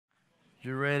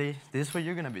You ready? This is what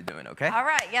you're gonna be doing, okay? All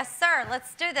right, yes, sir.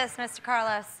 Let's do this, Mr.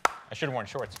 Carlos. I should have worn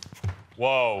shorts.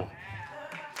 Whoa.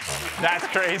 That's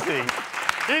crazy.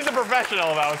 He's a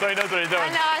professional, though, so he knows what he's doing. I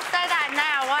know, I say that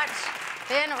now. Watch.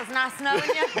 Ben, it was nice knowing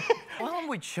you. Why don't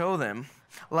we show them,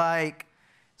 like...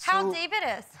 How deep it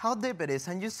is. How deep it is,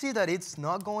 and you see that it's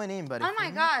not going in, but oh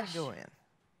my gosh. Go in.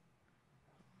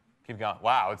 Keep going.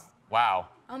 Wow, wow.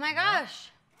 Oh my gosh.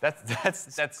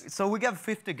 That's. So we got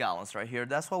 50 gallons right here.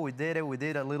 That's what we did. We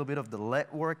did a little bit of the lead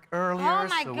work earlier. Oh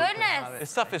my goodness.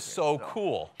 This stuff is so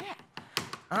cool. Yeah.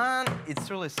 And it's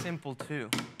really simple too.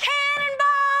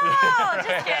 Cannonball!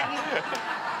 Just kidding.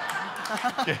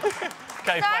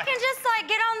 So I can just like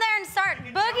get on there and start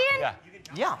boogieing? Yeah.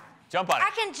 Yeah. Jump on it. I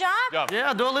can jump? Jump.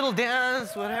 Yeah, do a little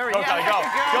dance, whatever. Go, yeah, Kellie, go.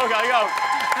 Go, Kellie, go.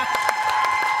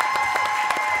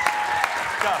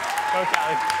 Go,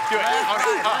 Kellie. Do it. There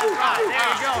you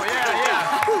go.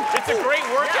 Yeah. It's a great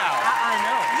workout. I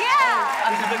know.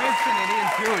 Yeah. I'm mixing it in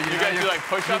too. You guys do like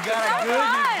push-ups?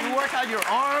 You work out your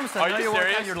arms, and now you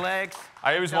work out your legs.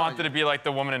 I always wanted to be like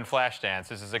the woman in Flashdance.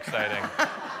 This is exciting.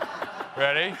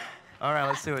 Ready? All right,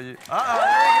 let's see what you... Uh-oh,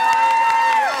 there you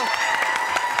go.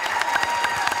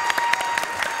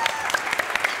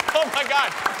 Oh my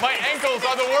God, my ankles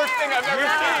are the worst thing I've ever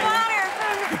seen.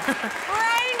 Water.